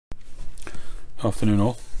Afternoon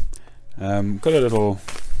all. Got a little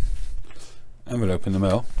envelope in the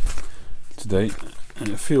mail today and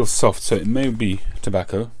it feels soft, so it may be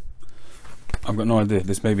tobacco. I've got no idea.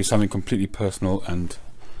 This may be something completely personal and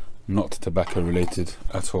not tobacco related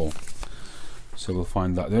at all, so we'll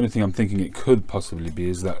find out. The only thing I'm thinking it could possibly be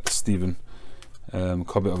is that Stephen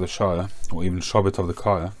Cobbett of the Shire, or even Shobbett of the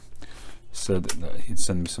Kaya, said that he'd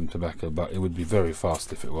send me some tobacco, but it would be very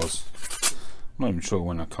fast if it was. I'm not even sure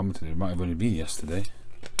when I commented. It might have only been yesterday.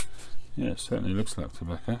 Yeah, it certainly looks like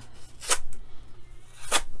tobacco.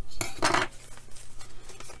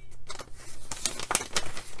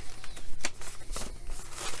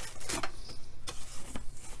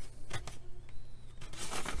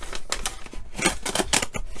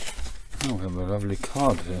 Oh, we have a lovely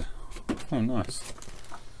card here. Oh, nice.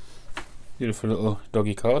 Beautiful little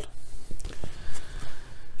doggy card.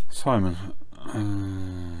 Simon.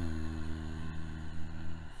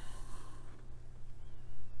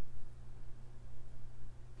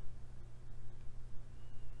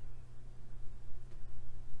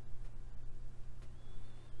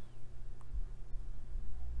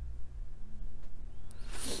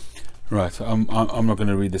 Right, I'm not going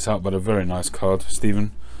to read this out, but a very nice card,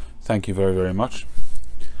 Stephen. Thank you very, very much.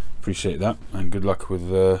 Appreciate that, and good luck with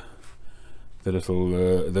the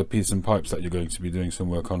little the pieces and pipes that you're going to be doing some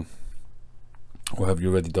work on. Or have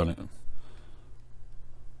you already done it?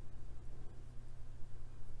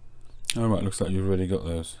 All right, looks like you've already got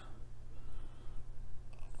those,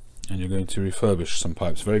 and you're going to refurbish some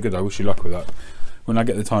pipes. Very good. I wish you luck with that. When I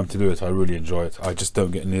get the time to do it, I really enjoy it. I just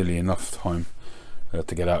don't get nearly enough time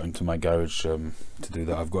to get out into my garage to do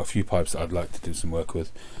that. I've got a few pipes that I'd like to do some work with,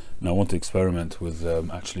 and I want to experiment with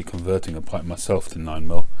actually converting a pipe myself to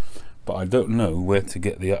 9mm, but I don't know where to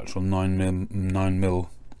get the actual 9mm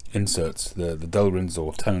inserts, the Delrins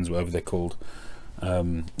or Tenons, whatever they're called.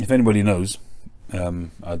 If anybody knows,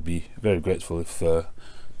 I'd be very grateful if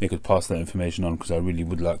they could pass that information on, because I really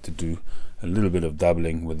would like to do a little bit of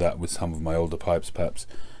dabbling with that with some of my older pipes, perhaps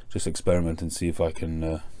just experiment and see if I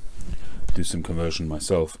can do some conversion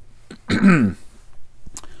myself. But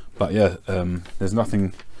yeah, there's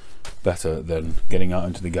nothing better than getting out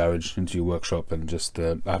into the garage, into your workshop, and just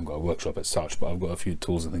I haven't got a workshop as such, but I've got a few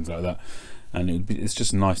tools and things like that, and it's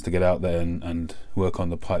just nice to get out there and work on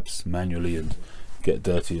the pipes manually and get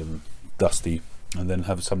dirty and dusty, and then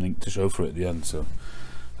have something to show for it at the end. So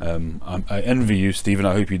I envy you, Stephen.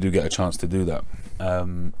 I hope you do get a chance to do that.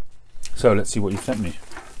 So let's see what you sent me.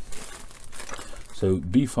 So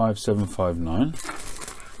B5759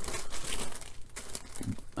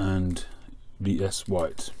 and BS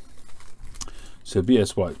White. So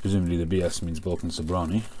BS White, presumably the BS means Balkan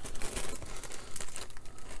Sobrani.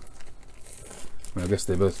 Well, I guess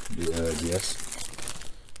they're both BS.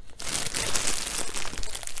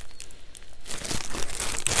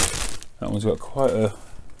 That one's got quite a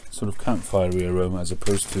sort of campfirey aroma, as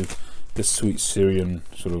opposed to this sweet Syrian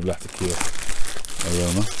sort of latakia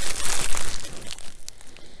aroma.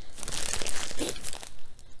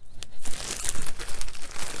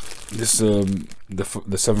 This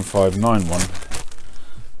the 759 one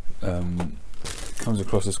comes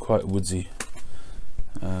across as quite woodsy.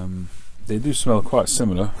 They do smell quite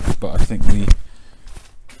similar, but I think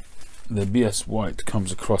the BS White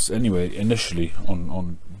comes across anyway initially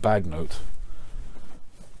on bag note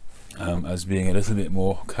as being a little bit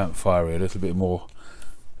more campfirey, a little bit more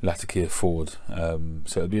latakia forward.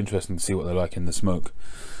 So it'll be interesting to see what they're like in the smoke.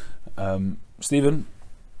 Stephen,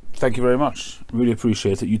 thank you very much. Really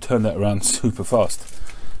appreciate it. You turned that around super fast.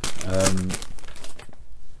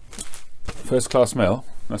 First class mail.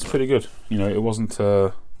 That's pretty good. You know, it wasn't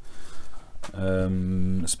a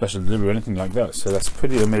special delivery or anything like that. So that's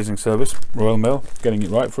pretty amazing service. Royal Mail, getting it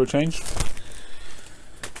right for a change.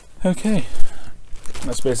 Okay,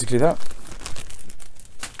 that's basically that.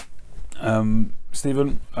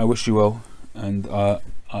 Stephen, I wish you well, and I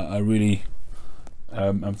really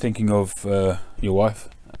I'm thinking of your wife.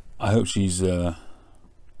 I hope she's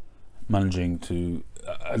managing to.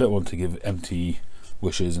 I don't want to give empty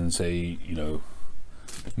wishes and say, you know,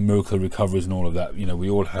 miracle recoveries and all of that. You know, we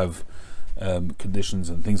all have conditions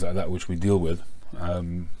and things like that which we deal with.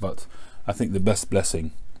 But I think the best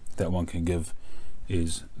blessing that one can give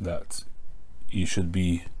is that you should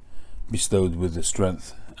be bestowed with the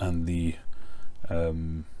strength and the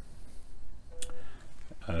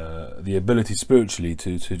ability spiritually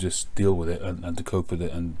to just deal with it and to cope with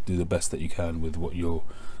it and do the best that you can with what you're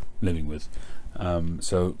living with.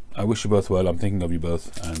 So I wish you both well. I'm thinking of you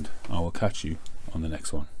both, and I will catch you on the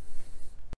next one.